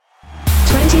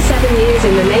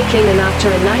years in the making, and after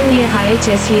a 9-year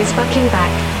hiatus he is fucking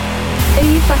back. Are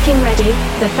you fucking ready?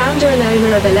 The founder and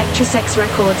owner of ElectroseX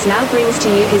Records now brings to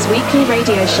you his weekly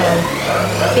radio show.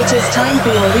 It is time for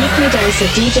your weekly dose of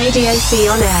DJ D.O.C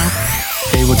on air.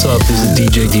 Hey, what's up? This is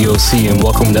DJ D.O.C and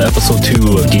welcome to episode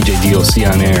 2 of DJ D.O.C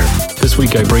on air. This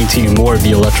week I bring to you more of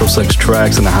the ElectroseX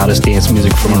tracks and the hottest dance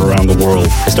music from around the world.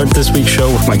 I start this week's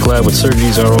show with my collab with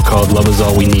Sergi Zaro called Love Is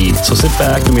All We Need. So sit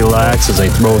back and relax as I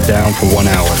throw it down for 1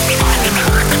 hour.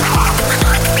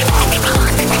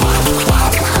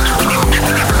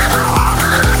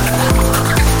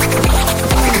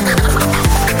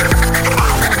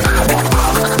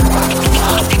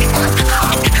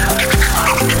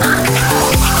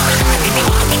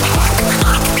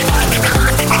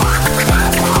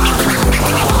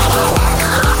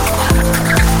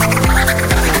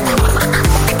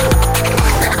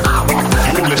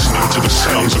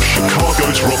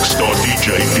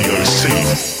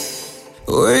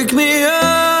 Wake me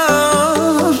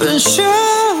up and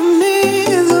show me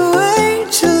the way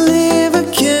to live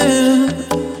again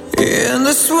in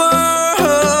this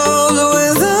world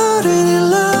without any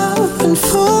love and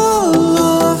full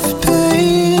of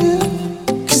pain.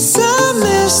 'Cause I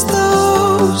miss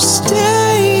those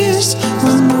days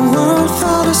when the world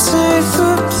felt a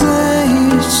safer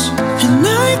place, and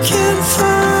I can't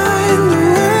find the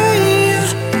way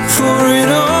for it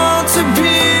all to be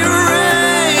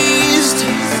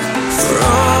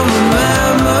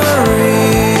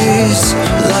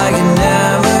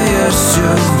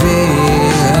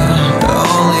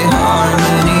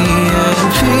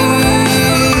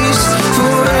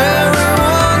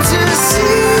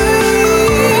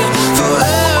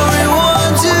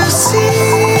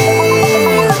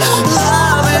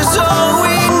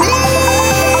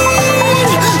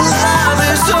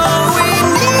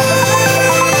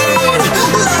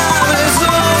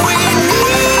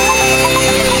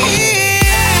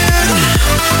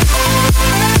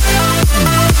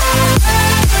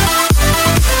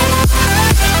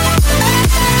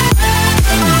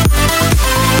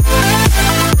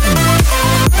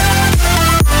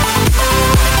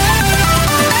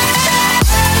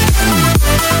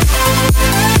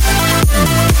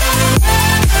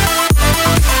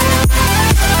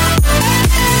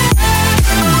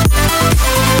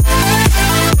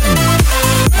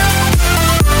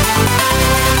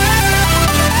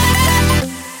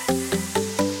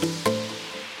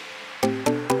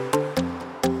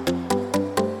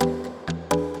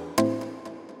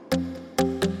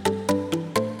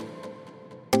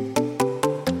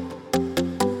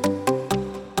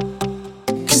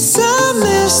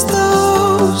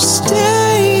those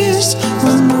days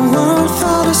when the world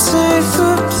felt a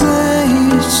safer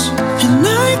place, and I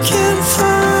can't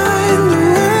find a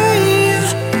way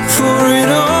for it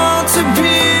all to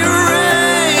be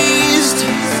erased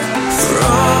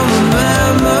from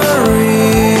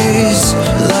memories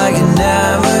like it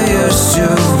never used to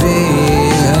be.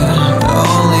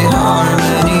 Only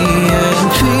harmony and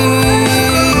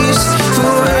peace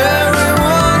for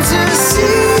everyone to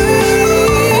see.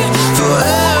 For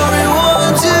everyone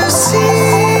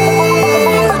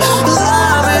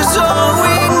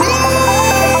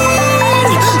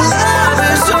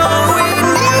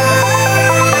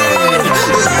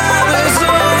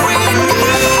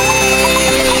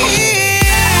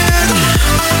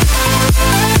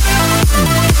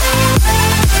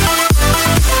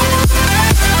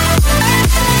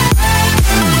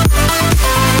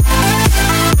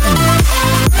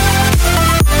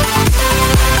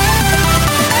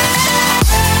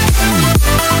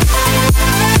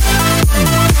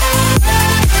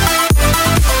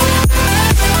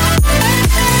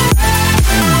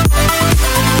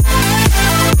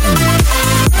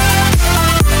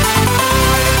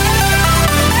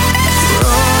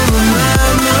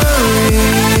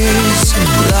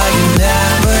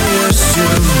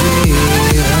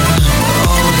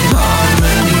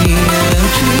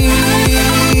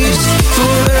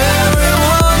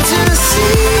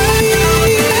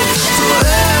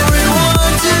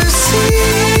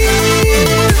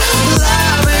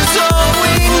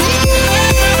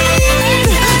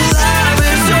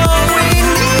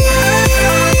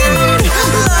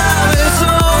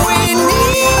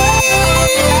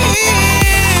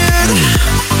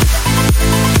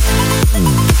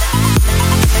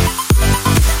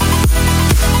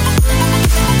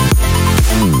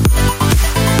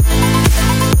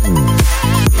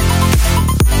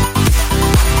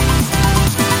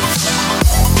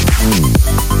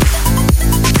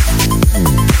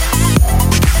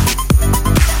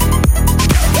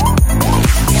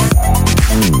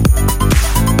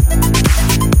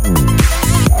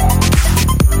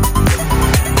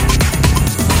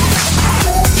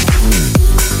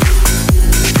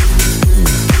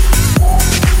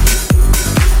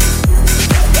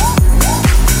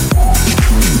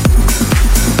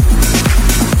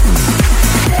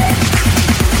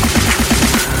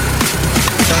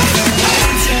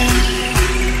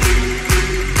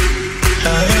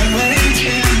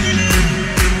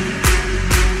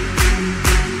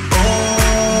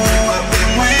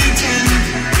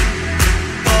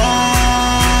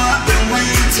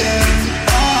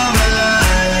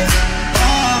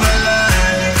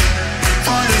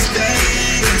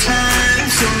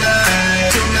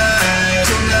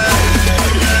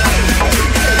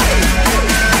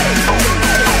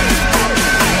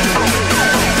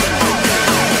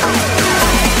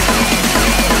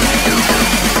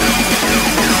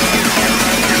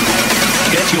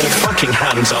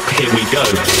Hands up, here we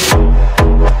go.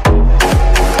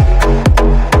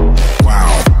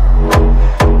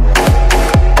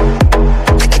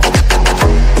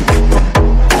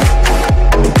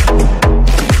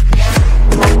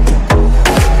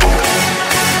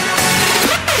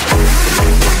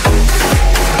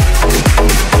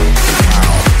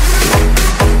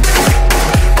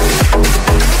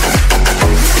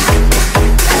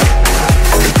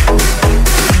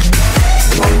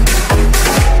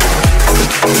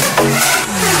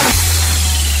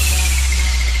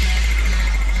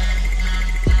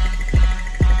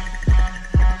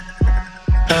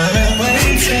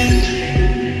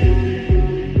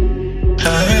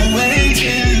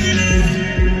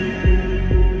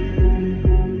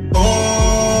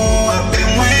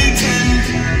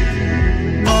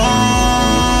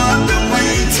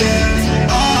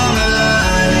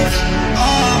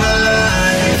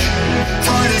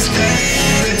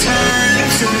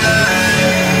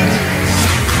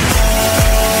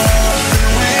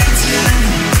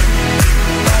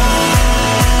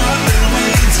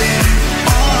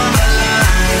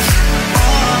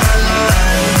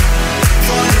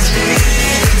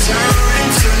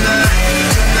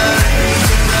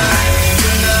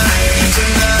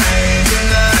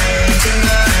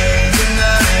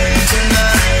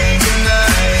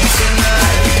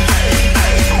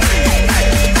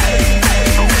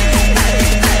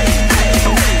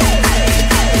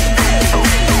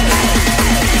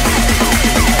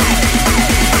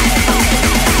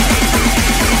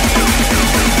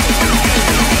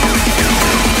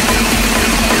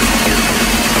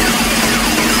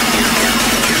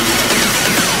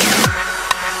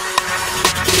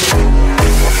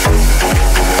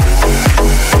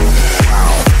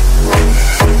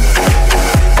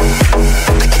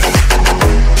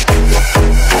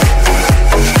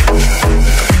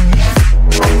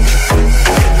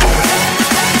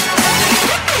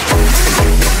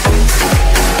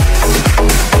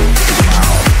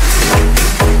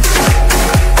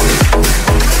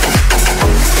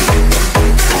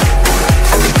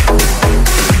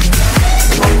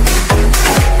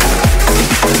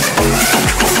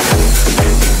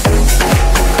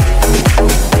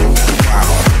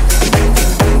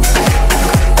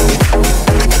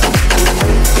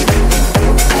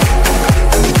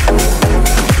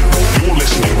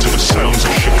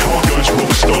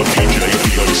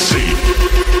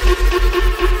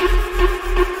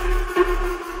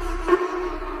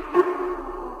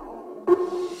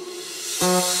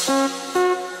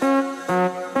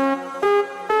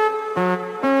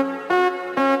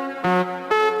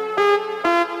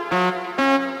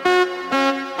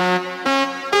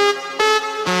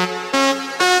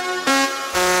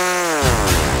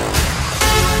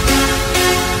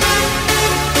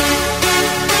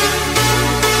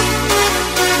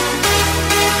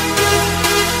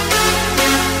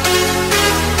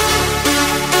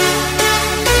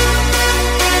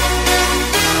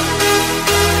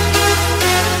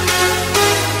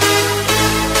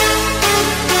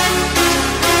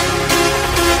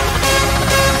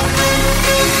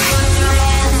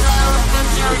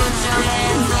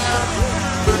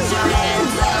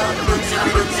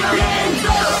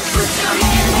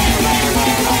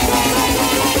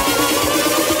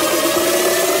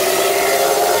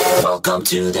 Welcome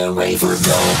to the Raver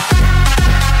Dome.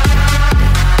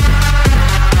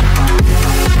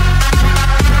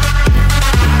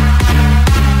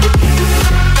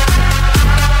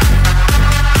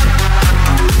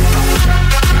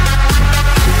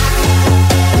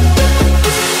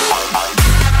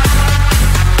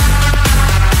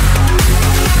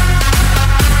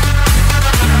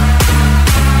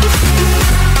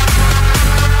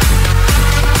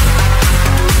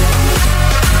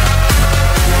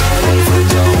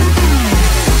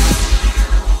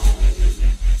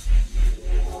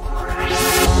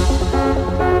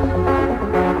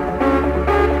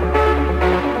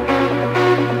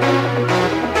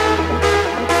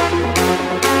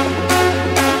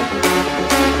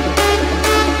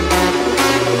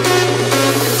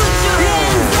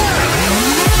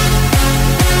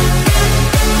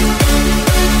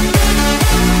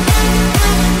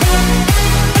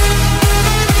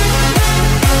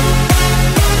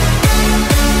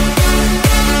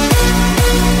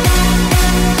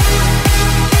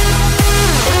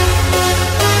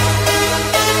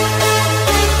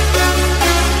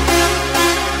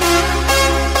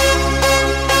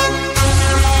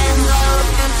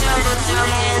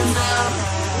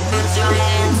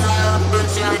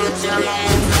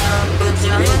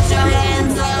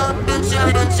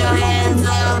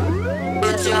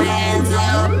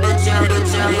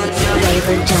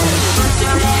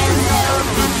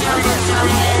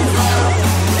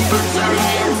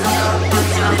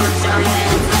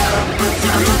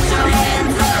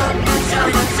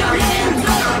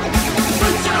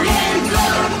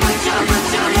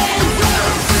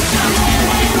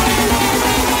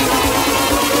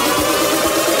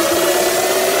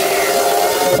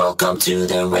 to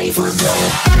the Raver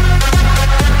Dome.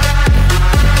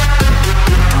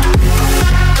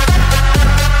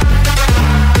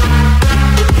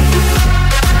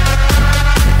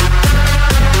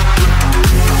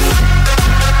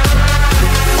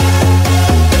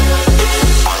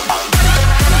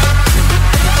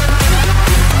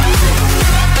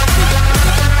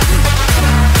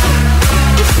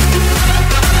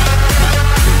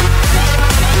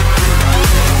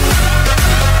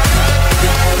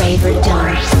 Raver Dome.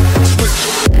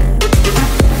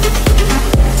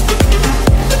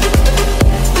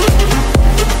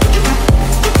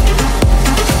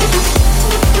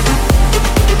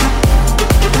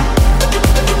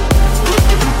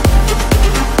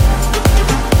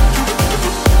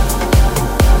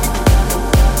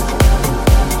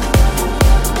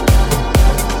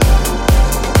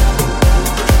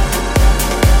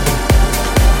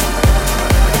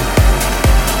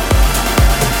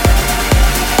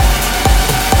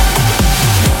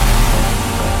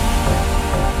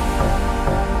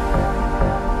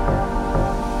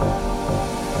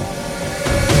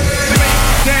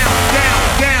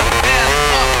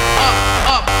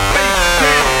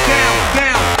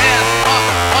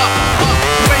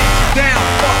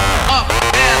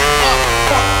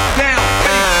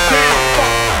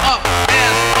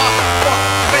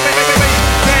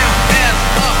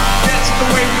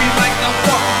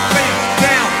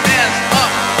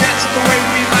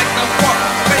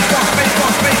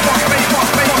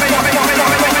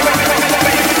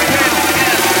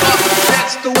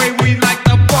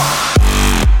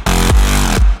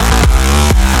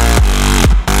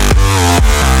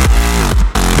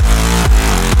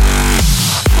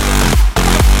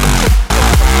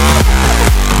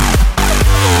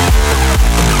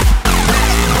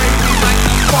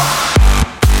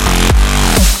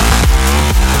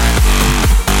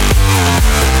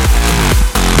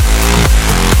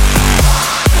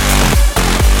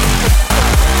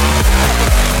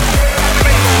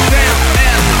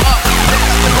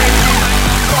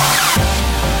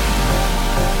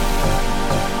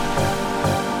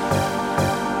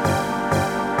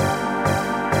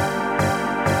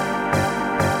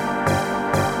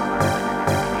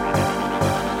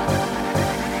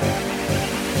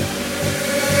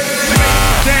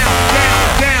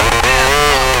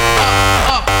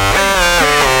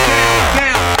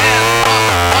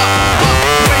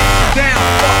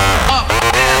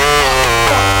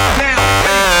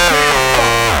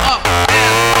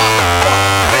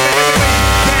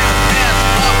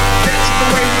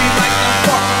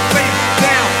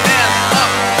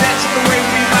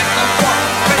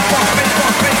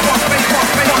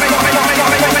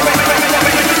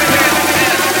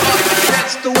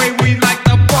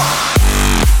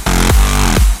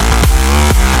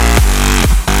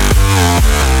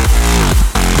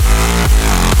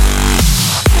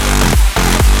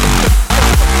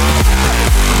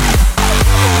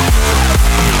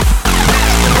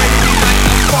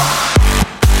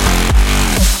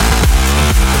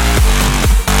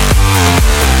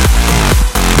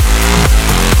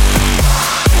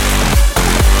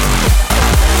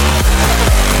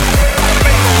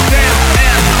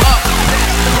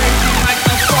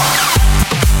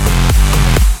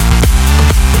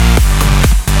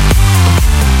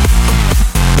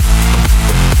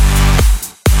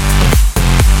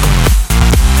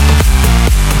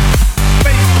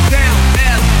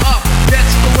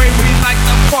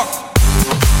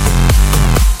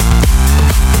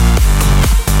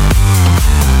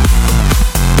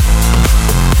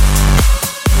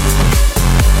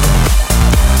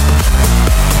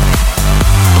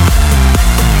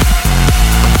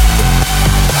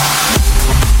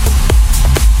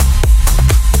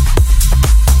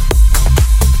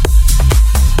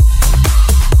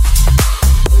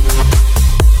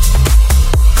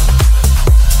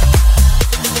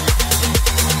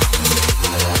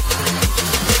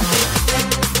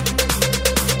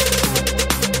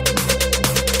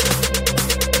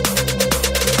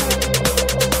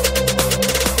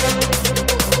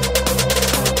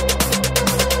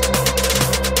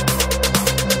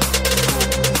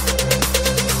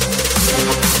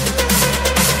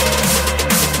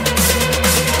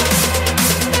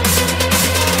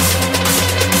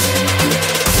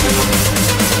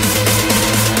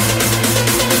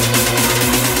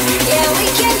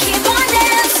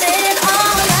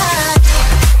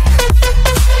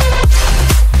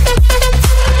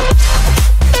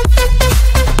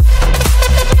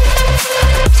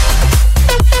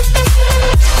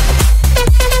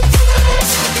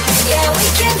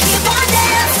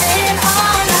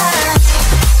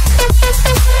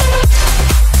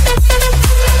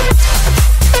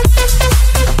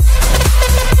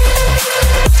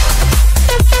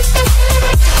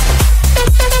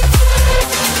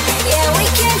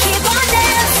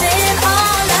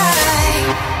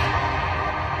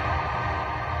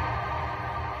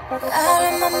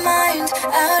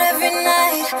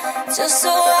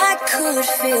 would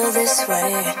feel this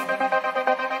way.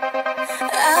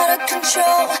 Out of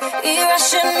control,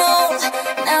 irrational.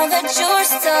 Now that you're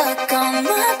stuck on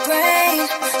my brain,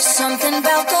 something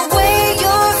about the way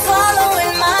you're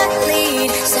following my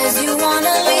lead says you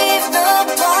wanna leave the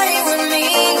party with me.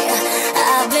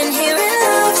 I've been hearing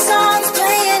love songs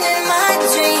playing in my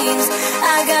dreams.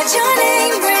 I got your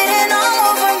name written all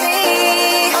over me.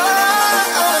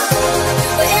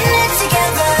 We're in it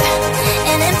together,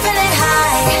 an infinite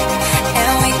high, and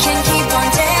we can keep on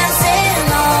dancing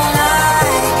all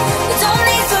night. We don't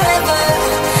need forever,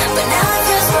 but now it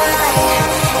feels right.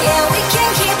 Yeah, we can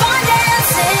keep on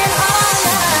dancing all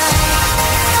night.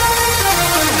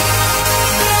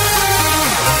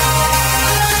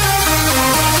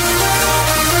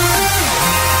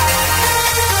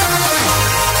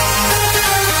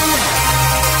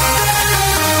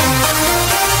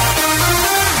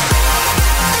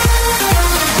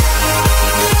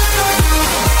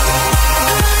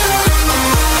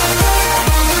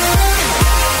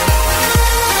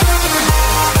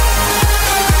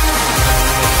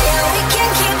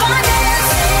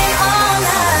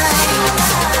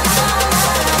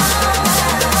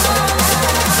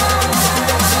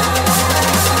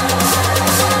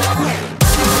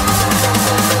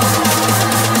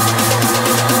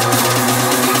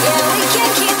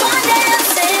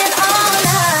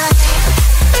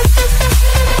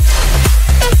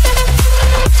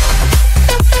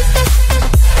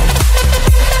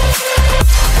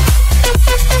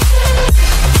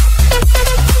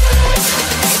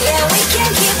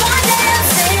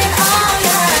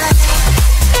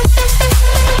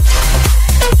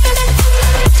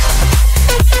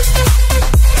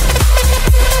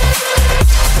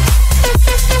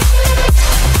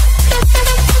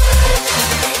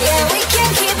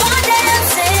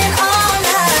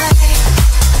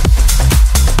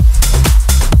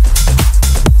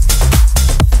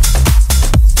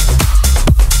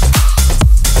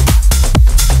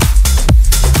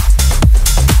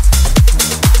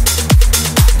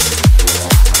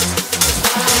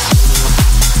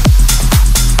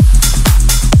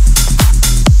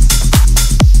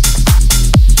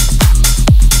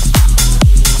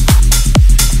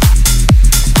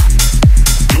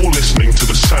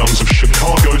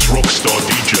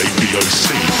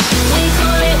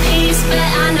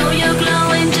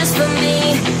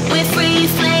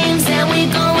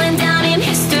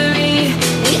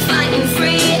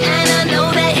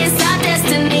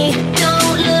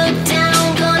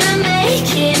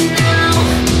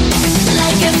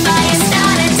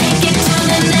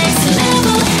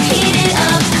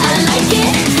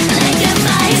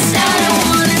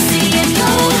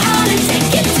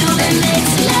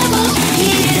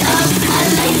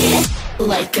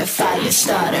 Like a fire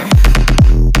starter.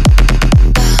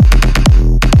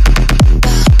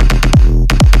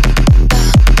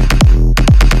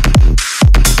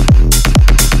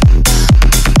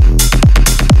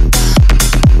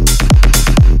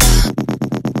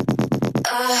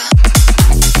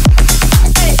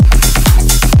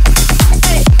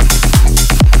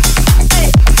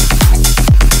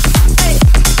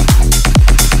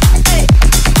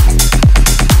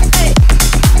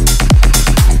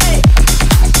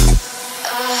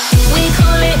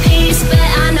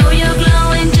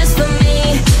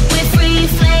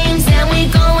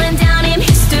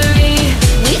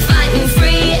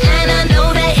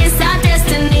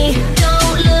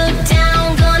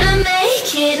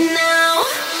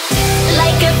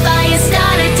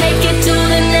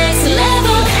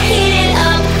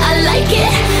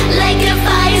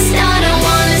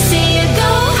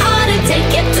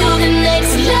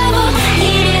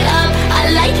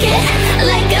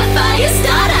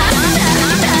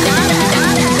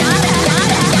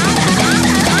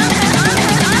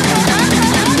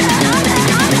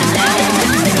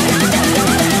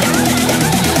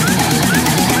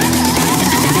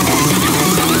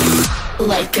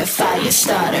 Like a fire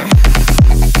starter.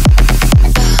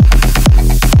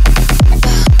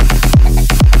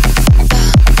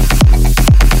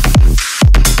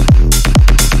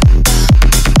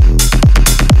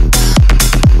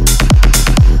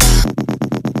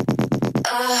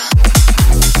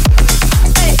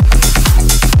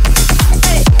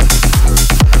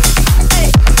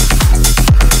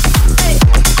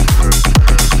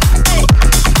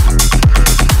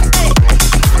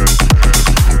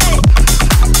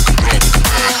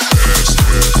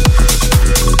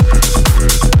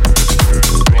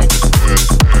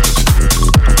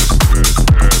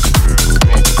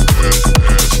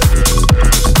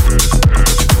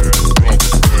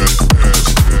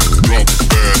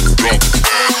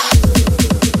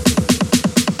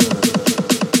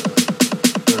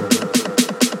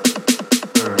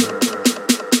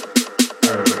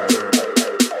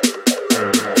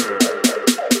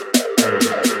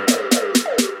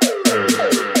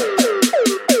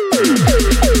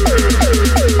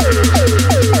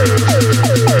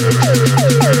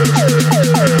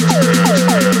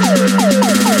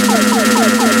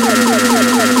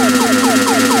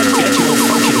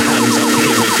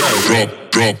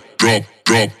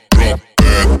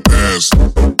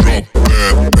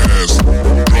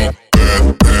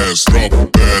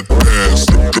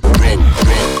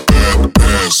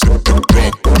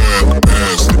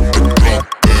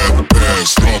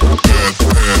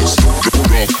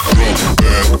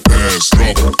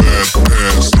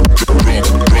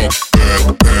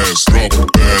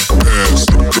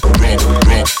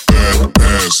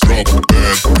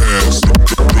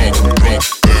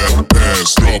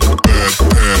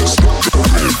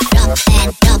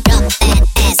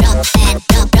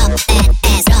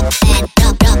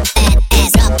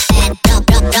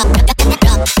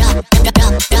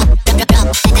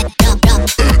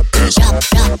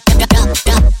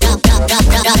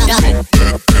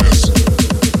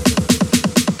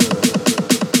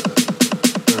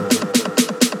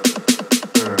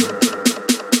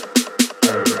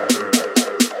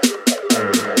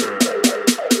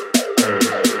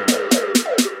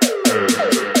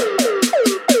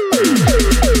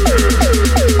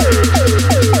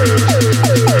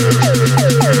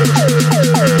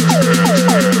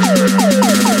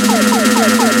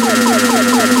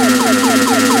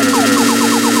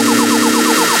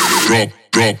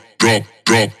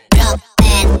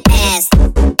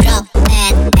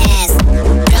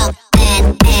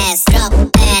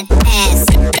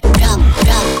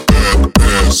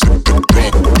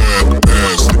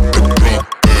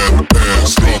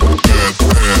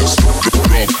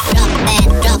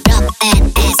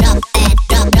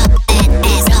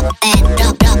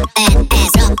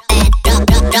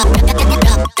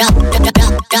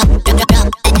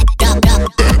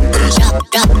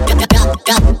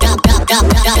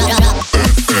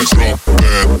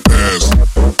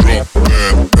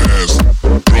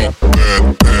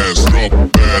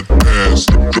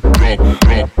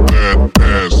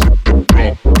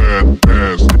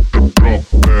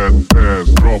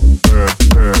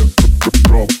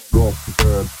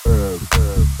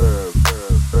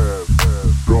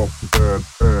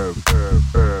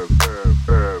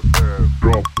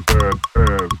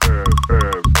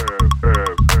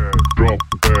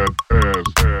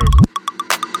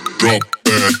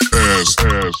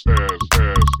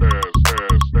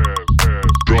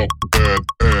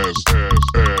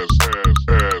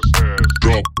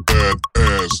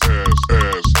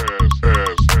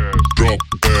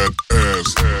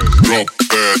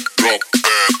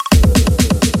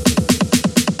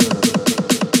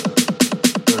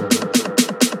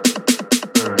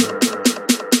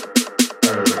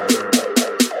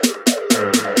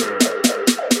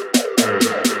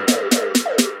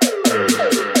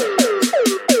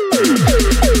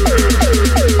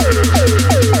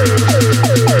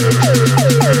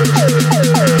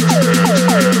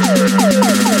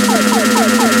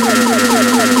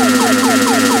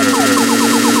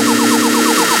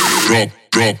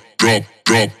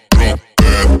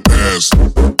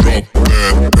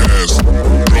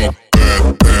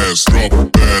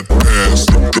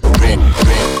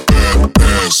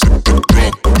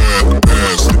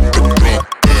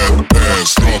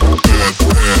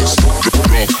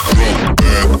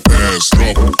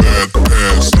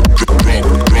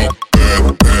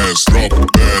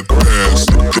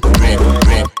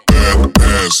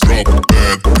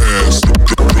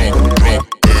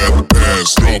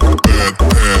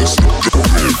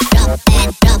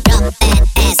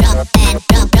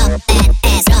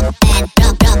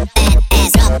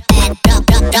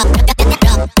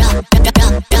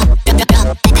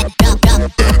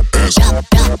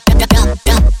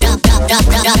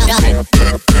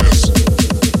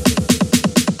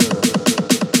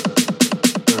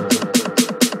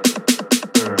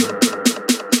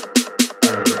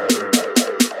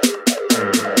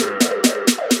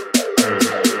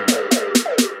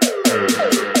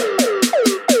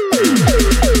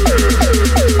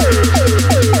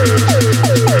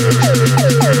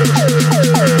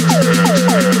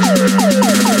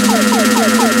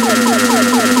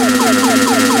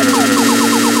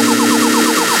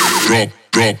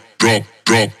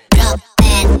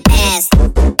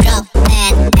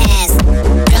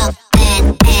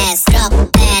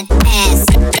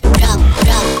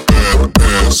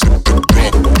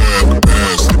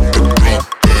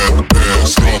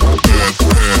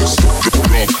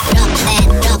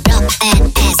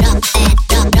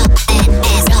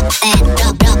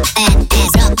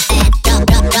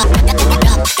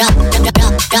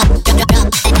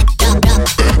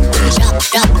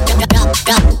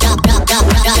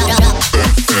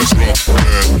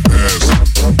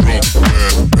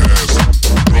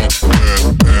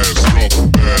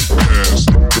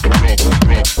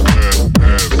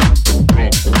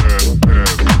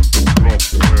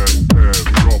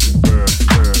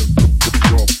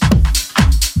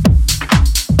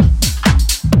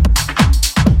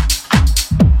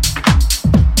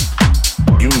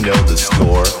 know the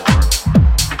score.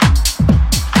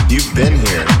 You've been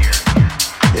here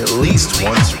at least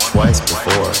once or twice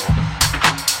before.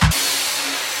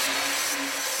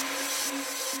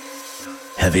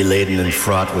 Heavy laden and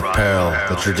fraught with peril,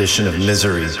 the tradition of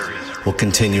misery will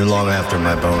continue long after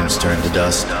my bones turn to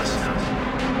dust.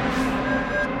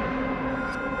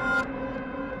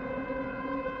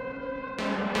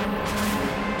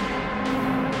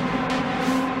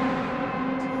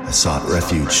 I sought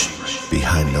refuge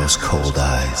behind those cold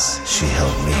eyes. She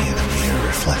held me in a mere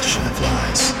reflection of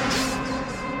lies.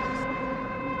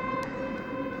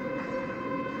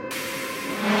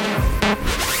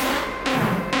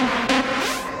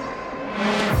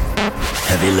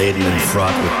 Heavy laden and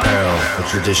fraught with peril, the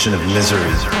tradition of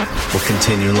misery will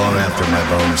continue long after my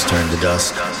bones turn to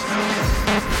dust.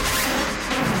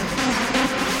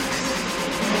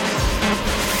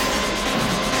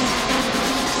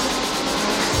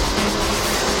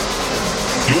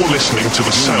 You're listening to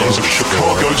the sounds of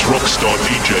Chicago's rockstar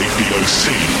DJ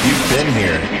D.O.C. You've been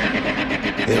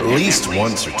here at least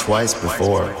once or twice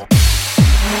before.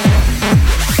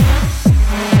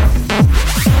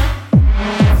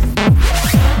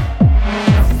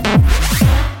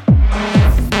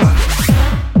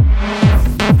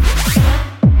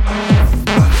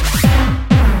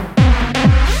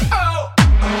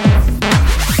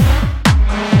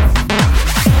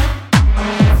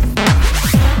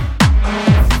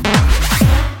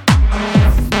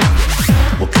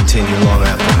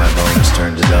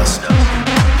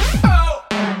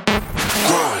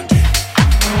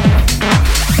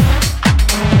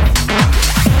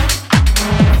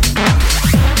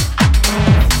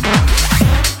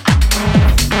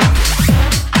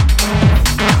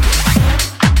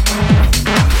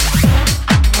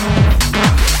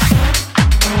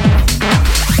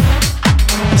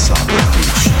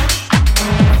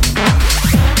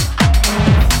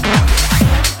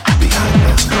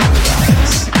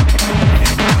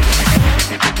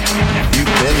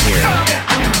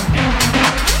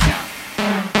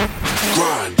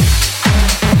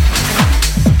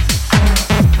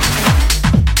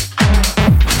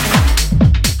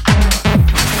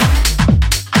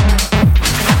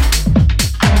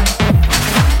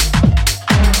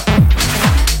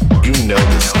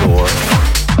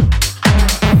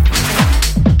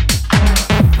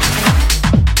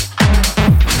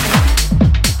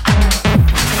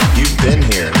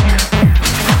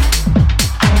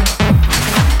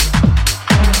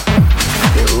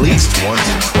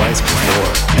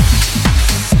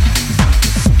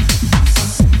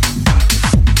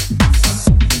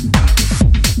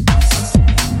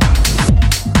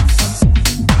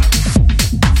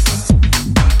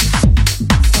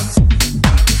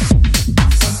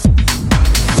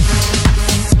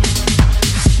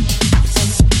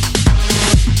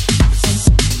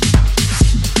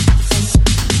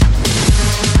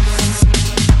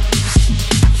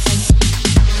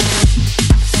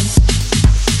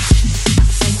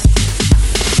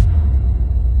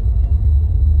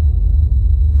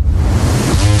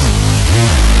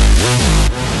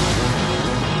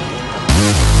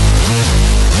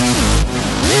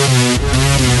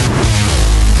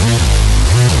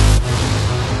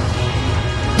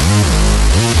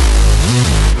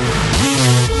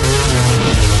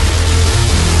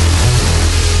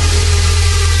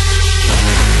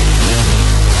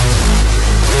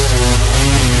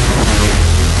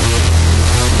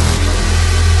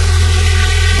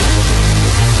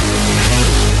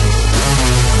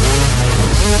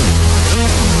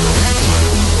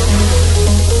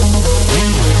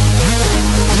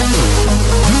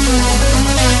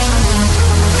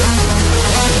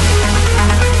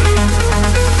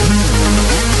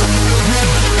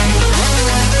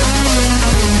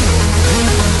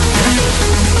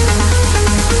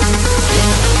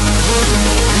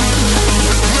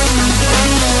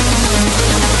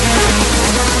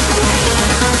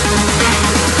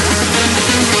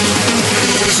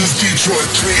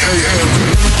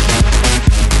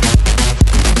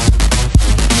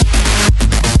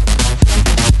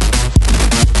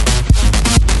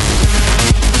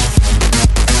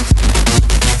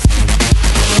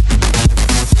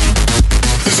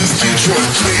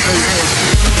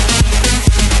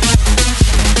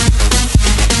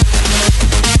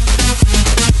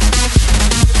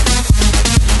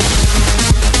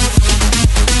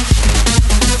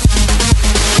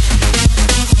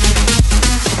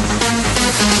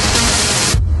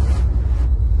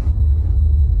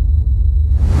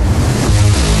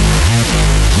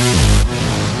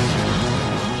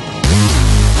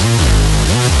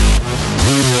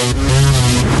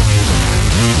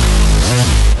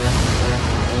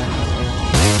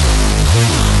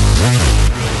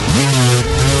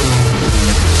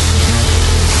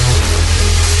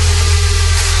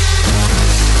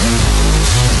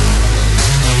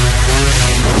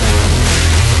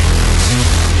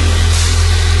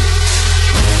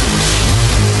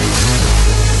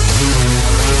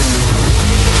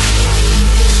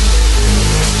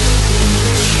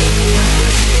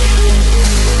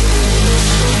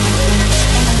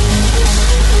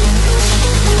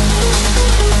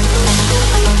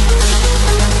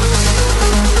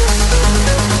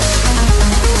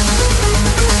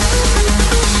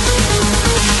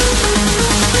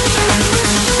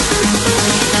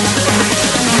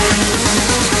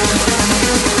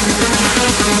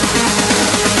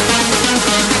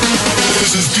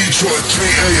 Detroit, 3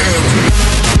 a.m.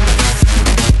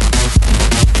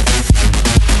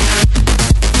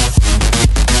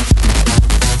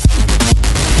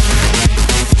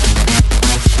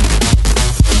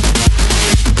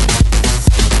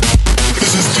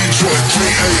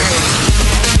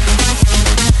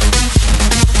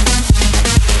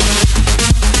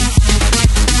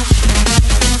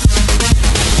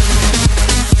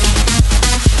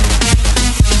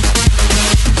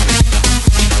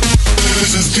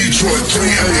 Detroit, 3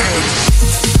 a.m.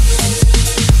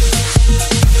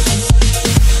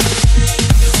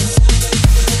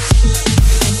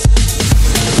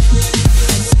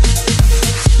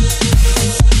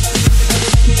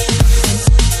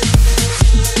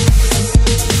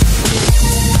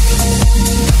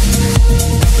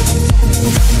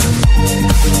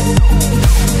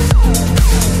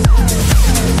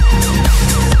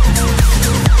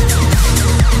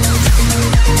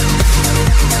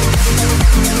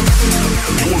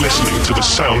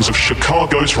 Sounds of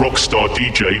Chicago's rockstar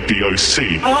DJ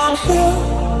D.O.C. I'm here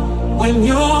when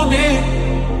you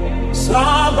need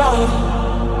somebody.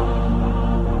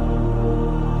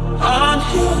 I'm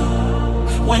here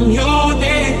when you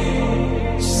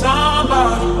need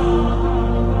somebody.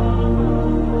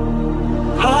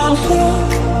 I'm here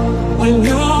when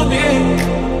you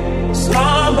need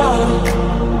somebody.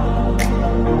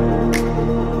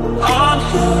 I'm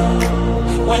here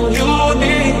when you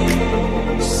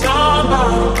need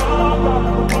somebody.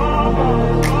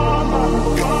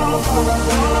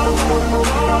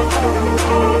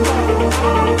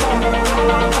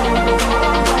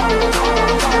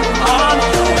 I'm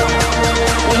here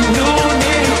when you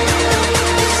need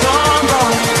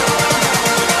somebody.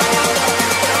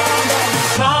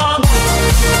 Somebody.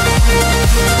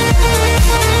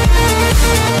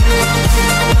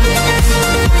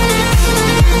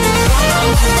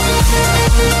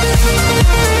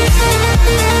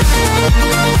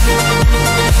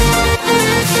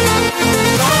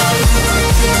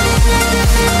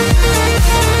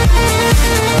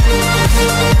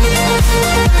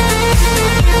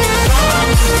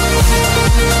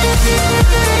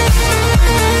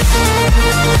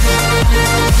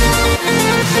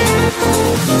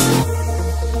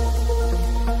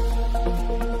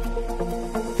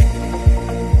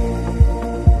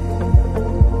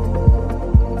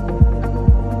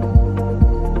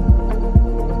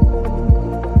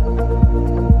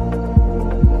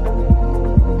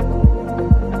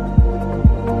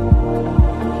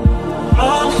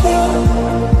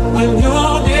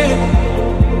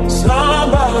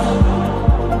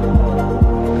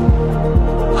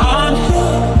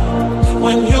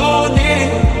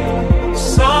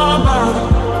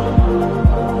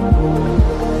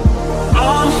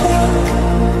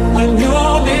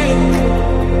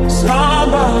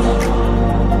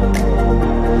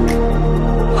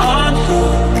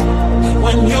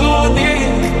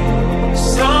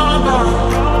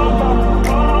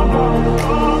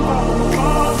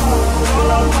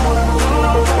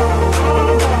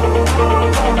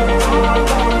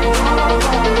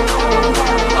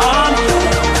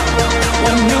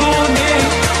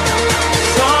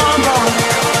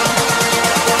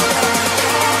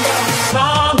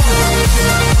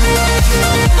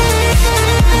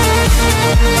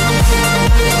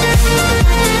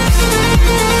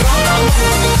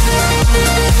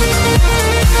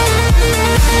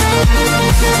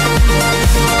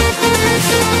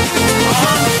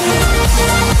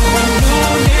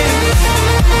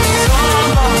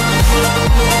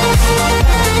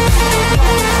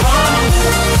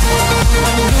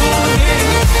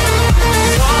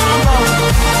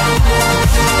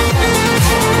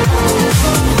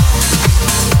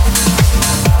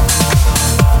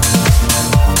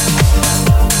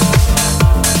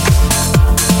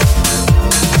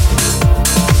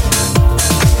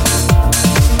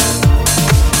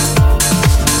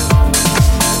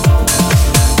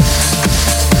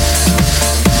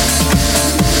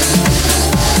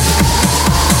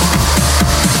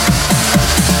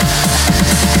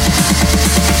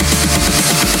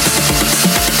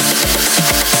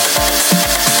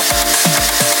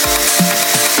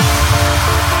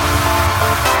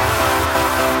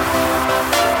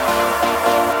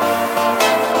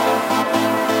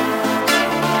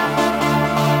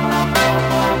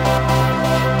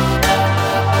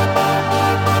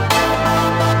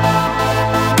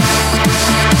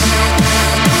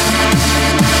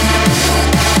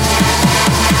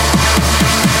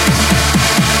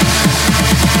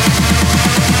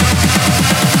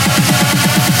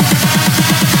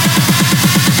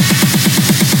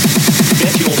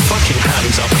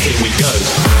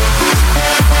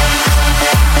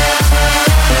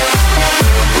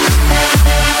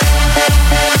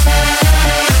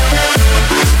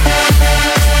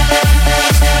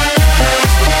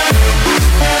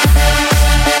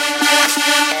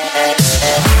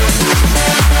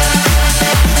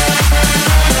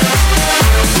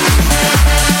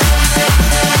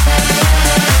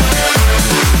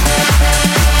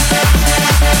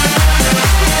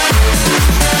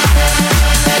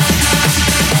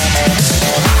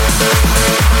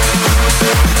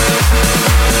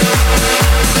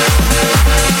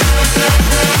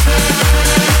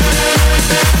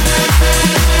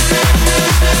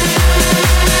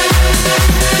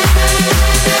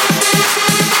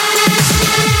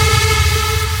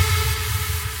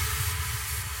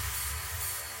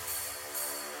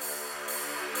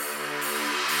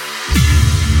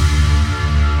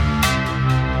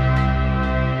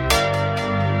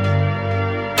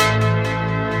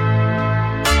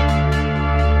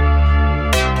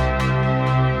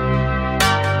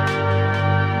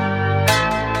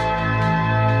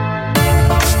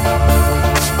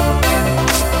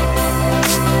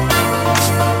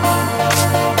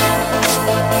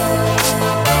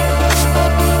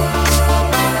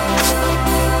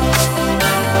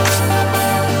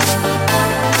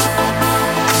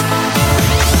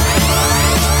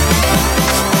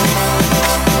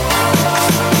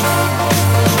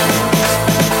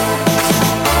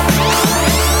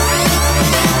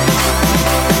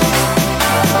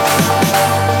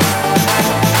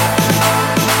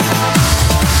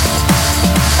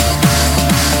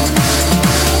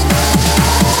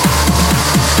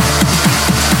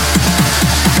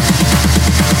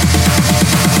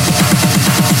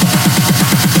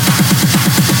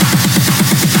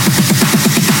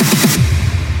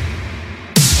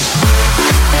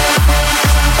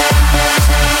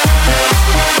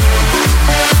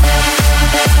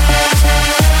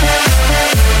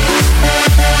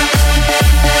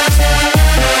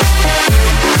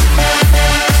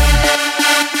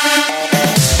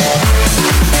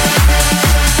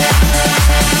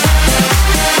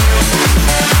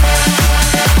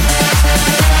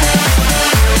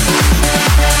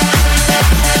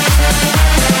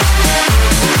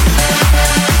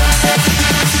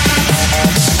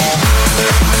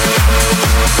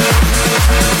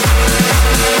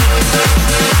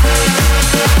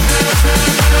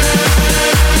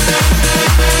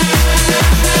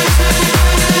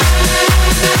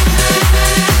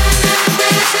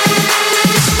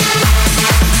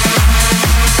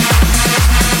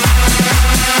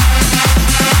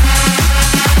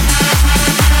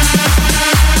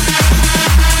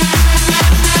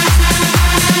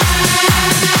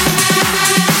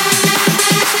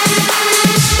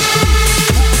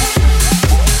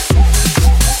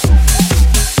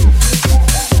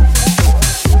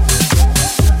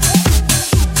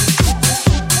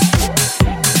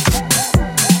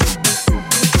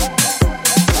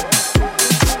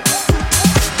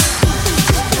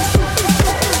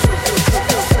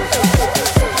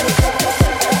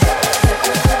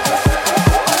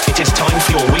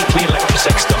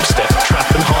 mix, dubstep,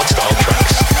 trap and hardstyle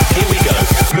tracks. Here we go.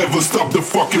 Never stop the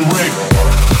fucking rave.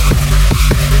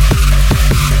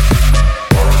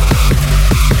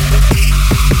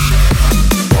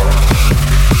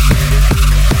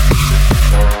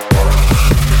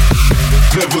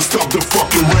 Never stop the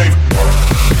fucking rave.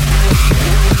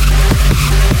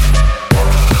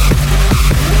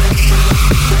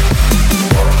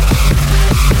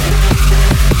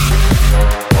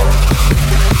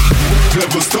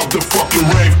 Never stop the fucking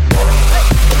rave.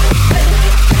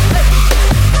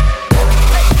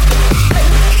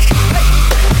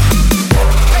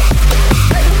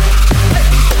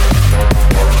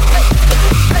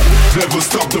 Never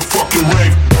stop the fucking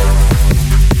rave.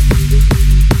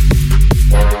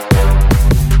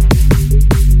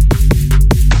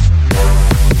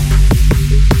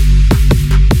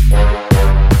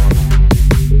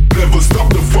 Never stop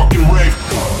the fucking rave.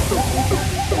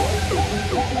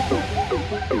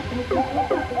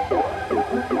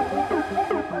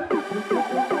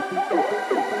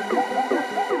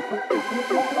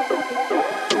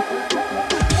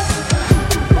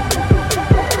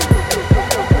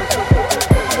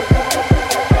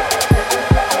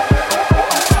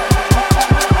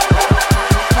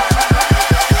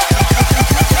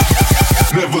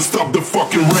 Never stop the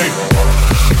fucking rave.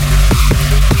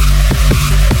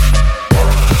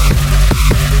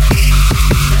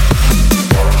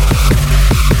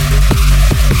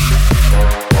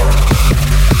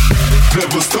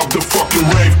 Never stop the fucking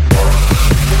rave.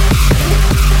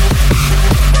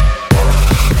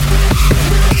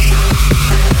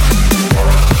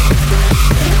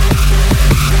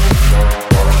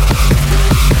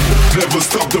 Never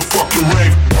stop the fucking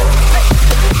rave.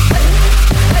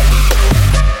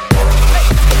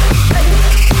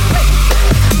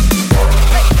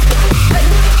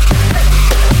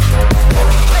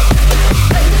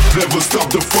 Never stop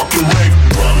the fucking rave.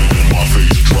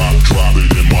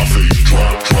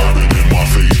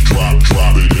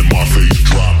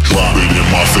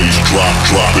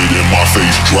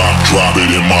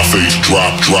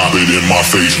 Drop it in my face, drop it in my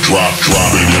face,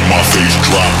 drop it in my face,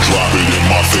 drop it in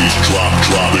my face,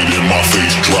 drop it in my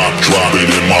face, drop it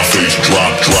in my face,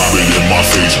 drop it in my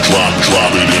face, drop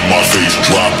it in my face,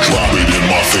 drop it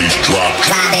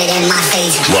in my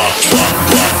face, drop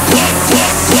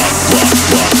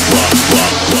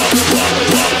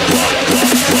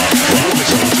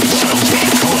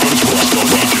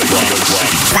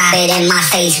it in my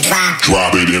face,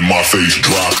 drop it in my face,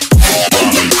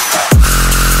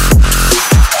 drop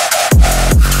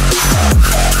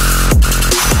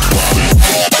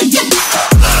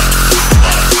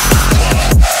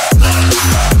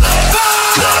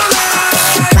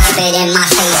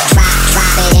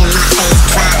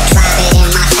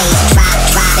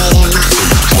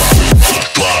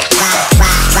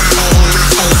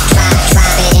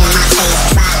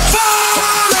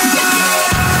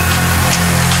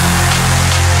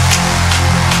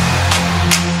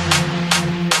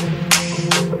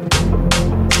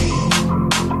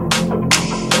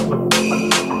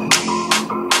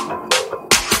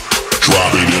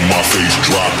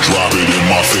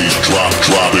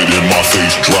it in my face,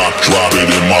 drop it in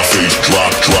my face,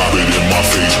 drop it in my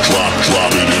face, drop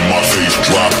it in my face, drop it in my face,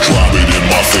 drop it in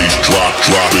my face, drop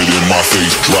it in my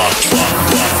face, drop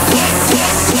it.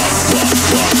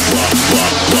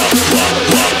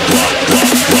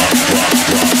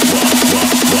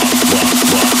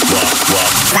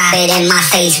 Drop it in my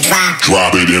face, drop it.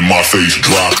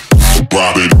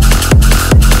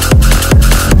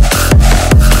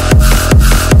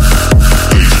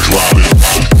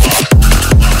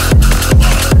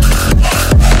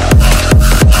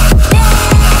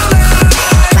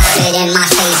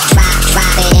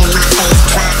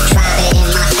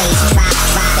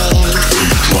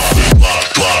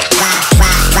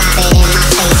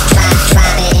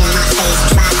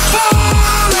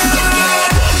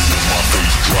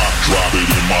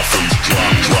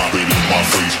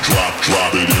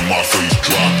 Drop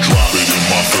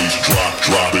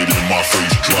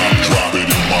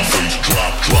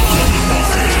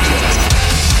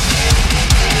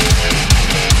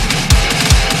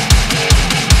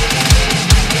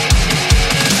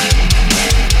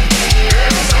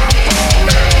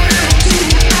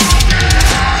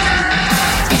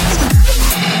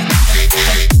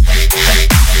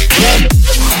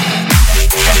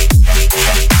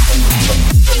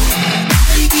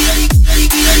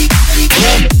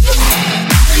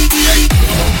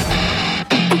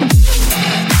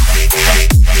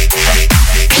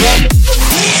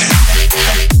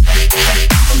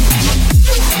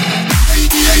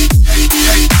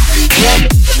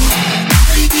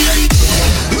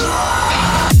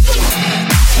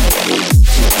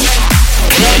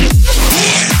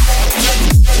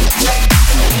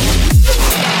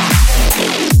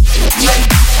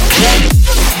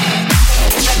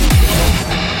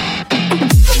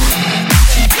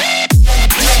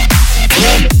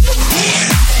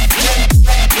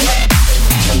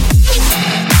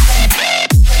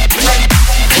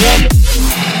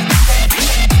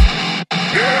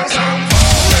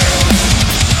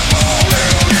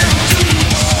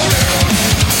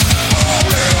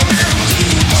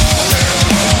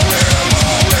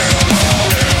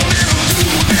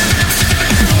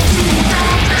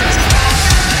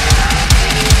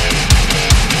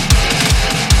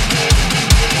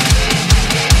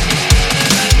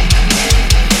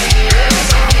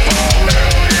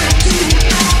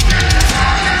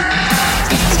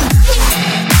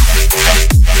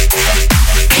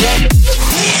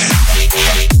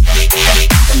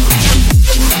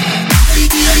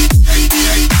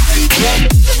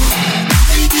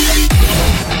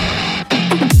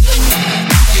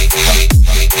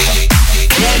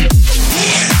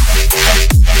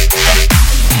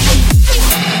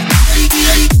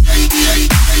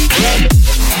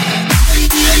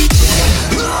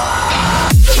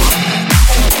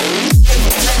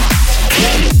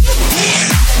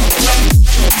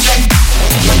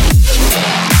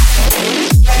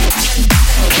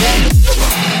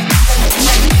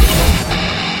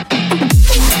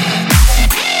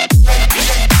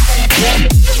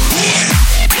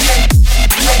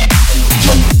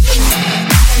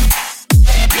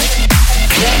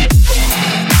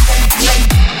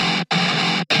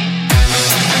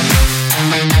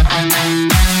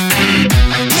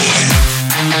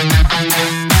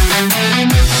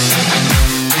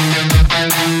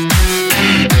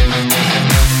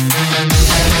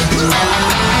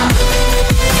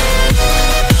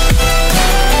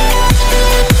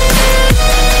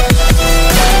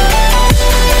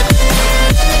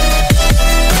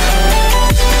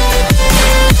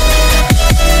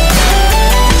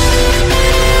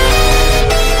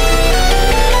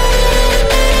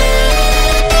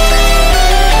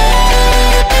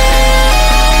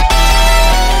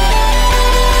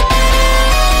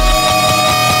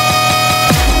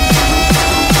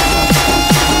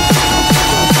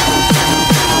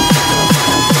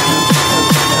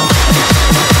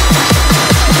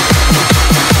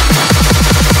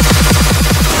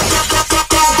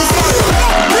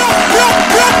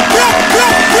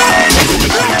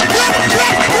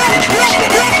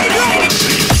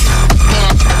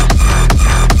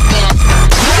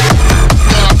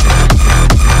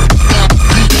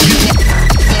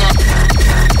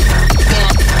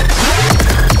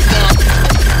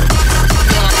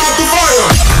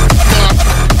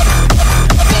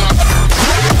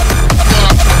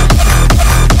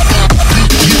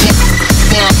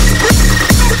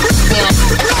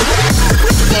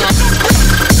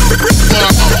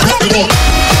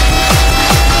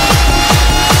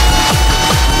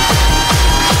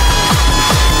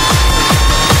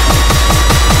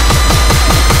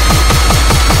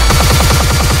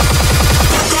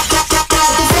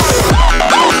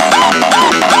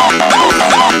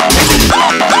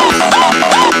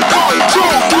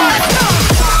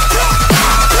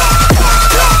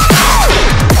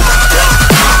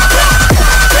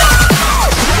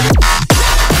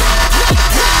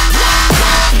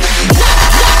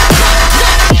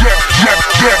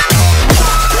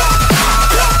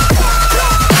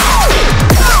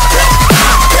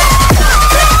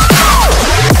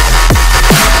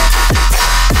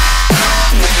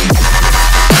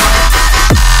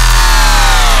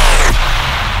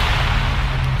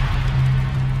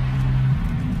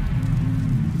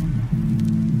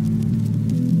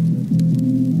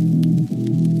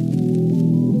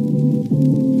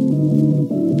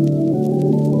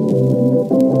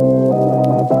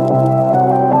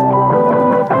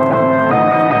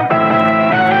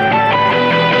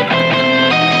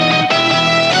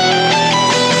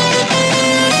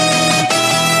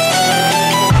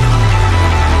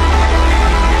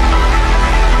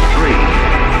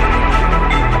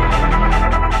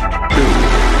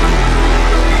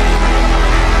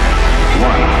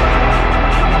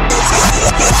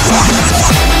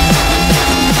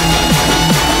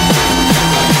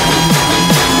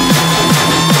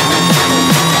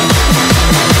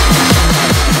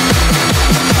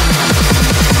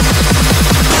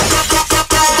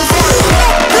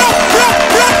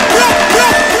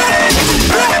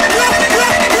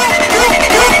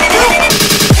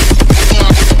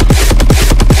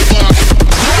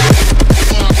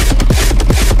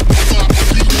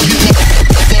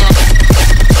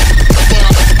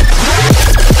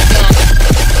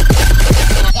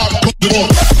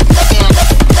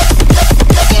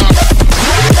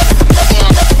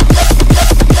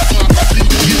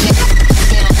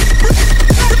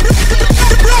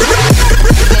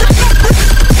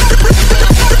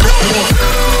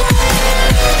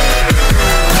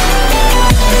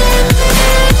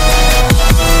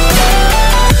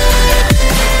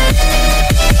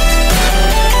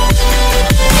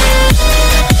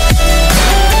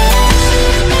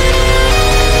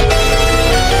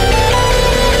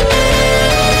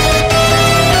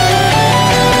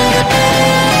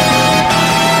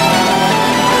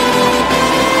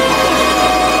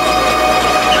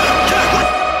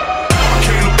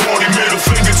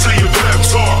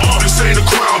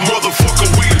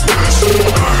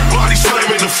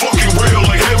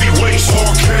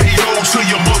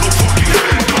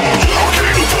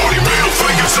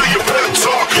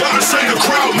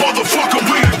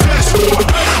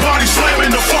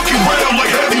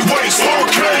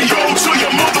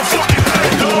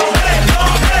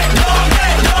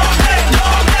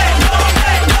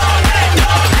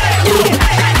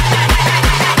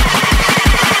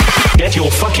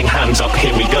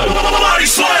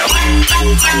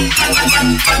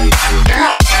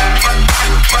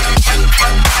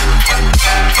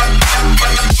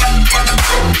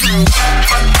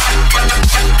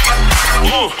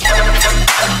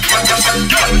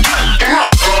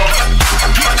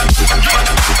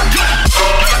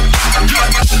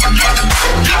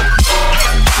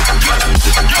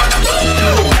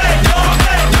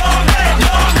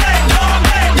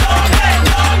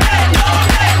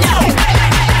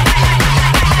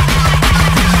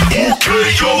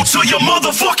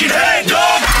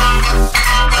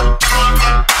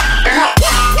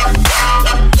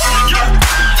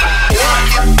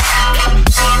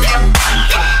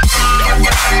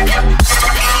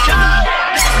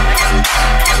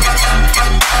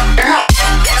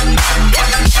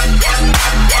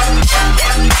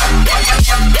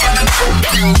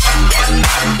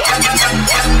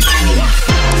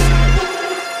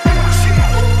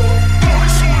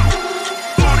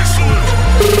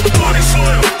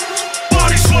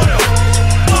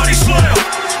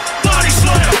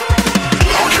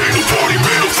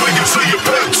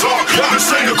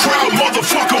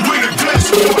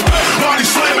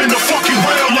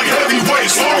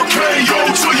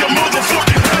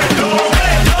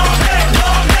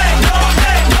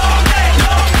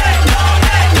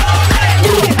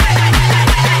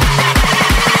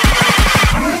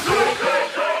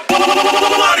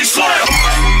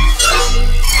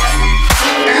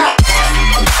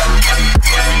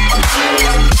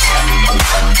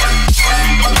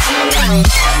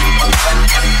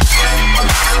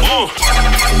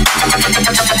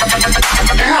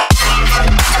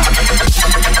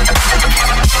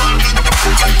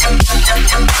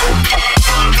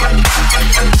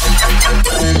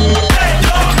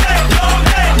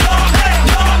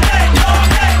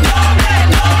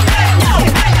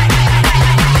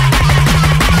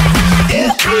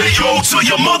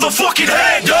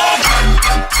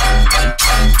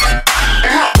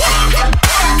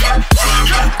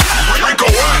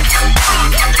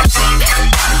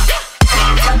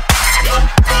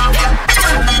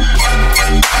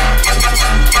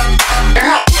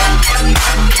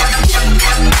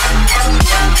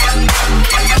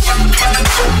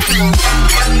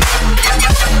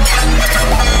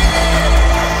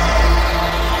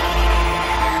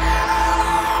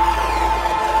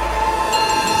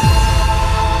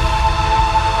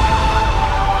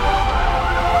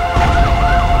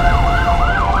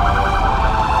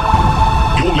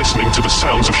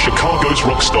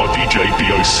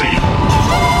D.O.C.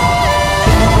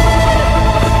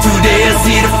 Today I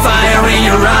see the fire in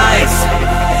your eyes,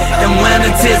 and when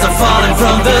the tears are falling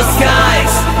from the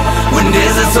skies, when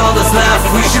this is all that's left,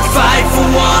 we should fight for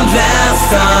one last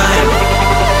time.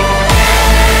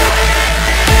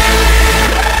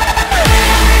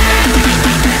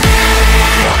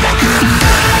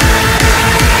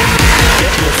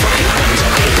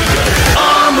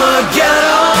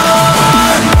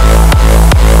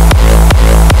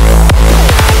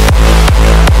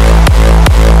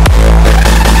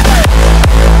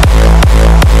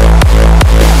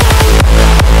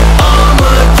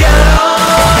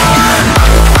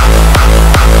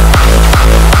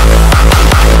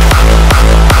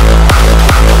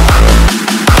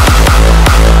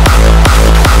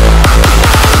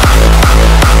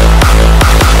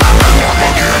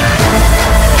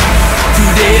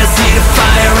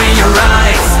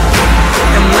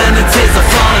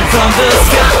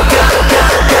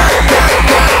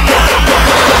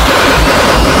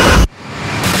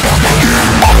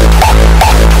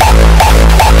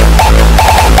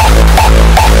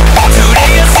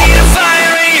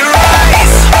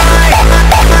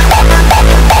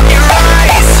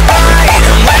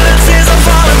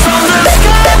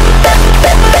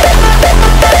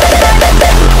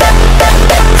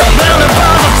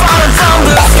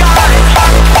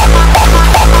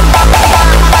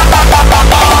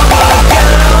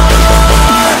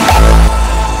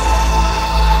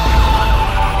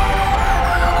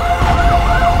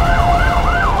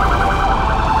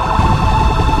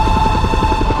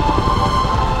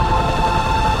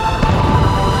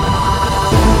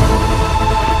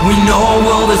 We know our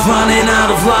world is running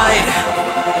out of light,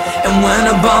 and when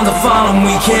the bombs are falling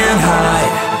we can't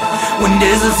hide. When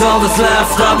this is all that's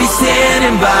left, I'll be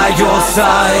standing by your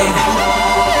side.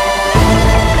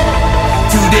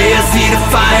 Today I see the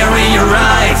fire in your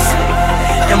eyes,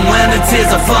 and when the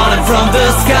tears are falling from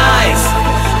the skies.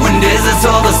 When this is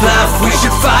all that's left, we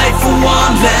should fight for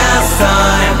one last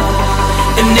time.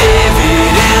 And if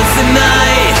it is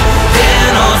tonight,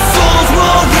 then our souls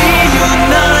will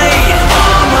reunite.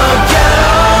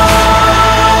 Armageddon,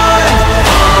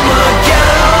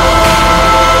 Armageddon.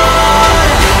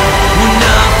 When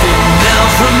nothing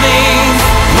else remains,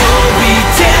 we'll be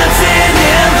dancing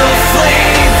in the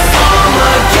flames.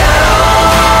 Armageddon,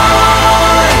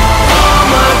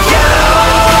 Armageddon.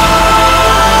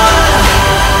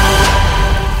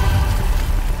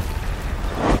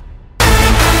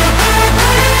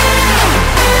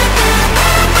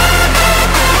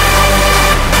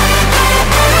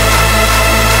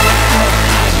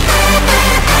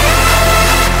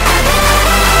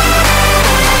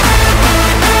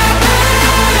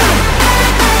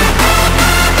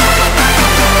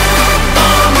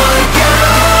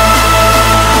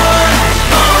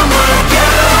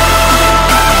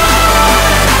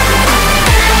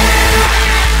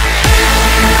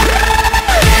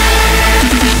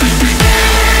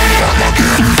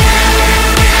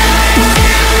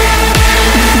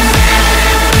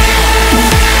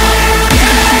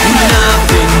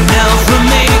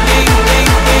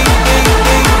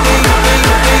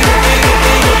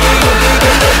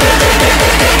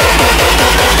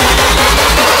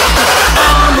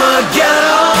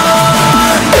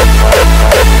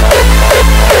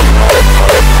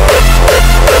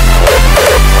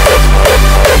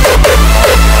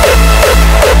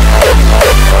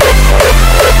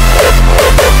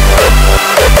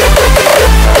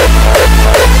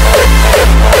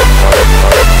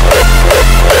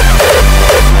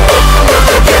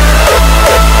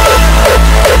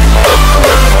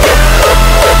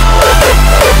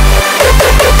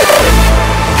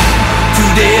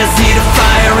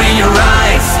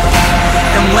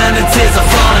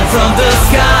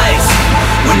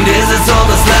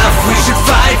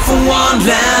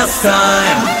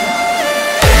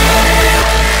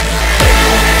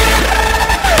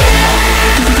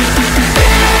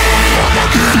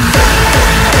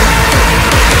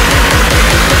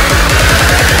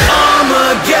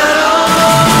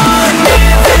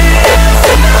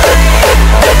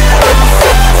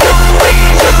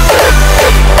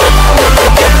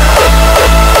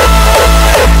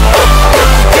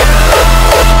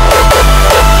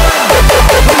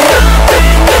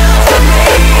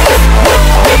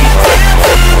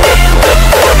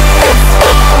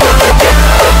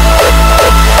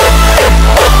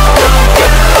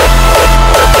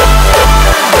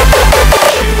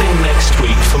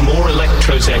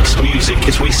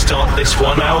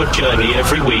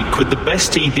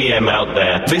 EDM out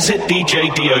there. Visit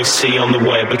DJ D.O.C on the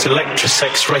web at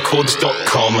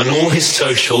ElectroseXrecords.com and all his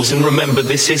socials, and remember,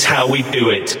 this is how we do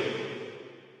it.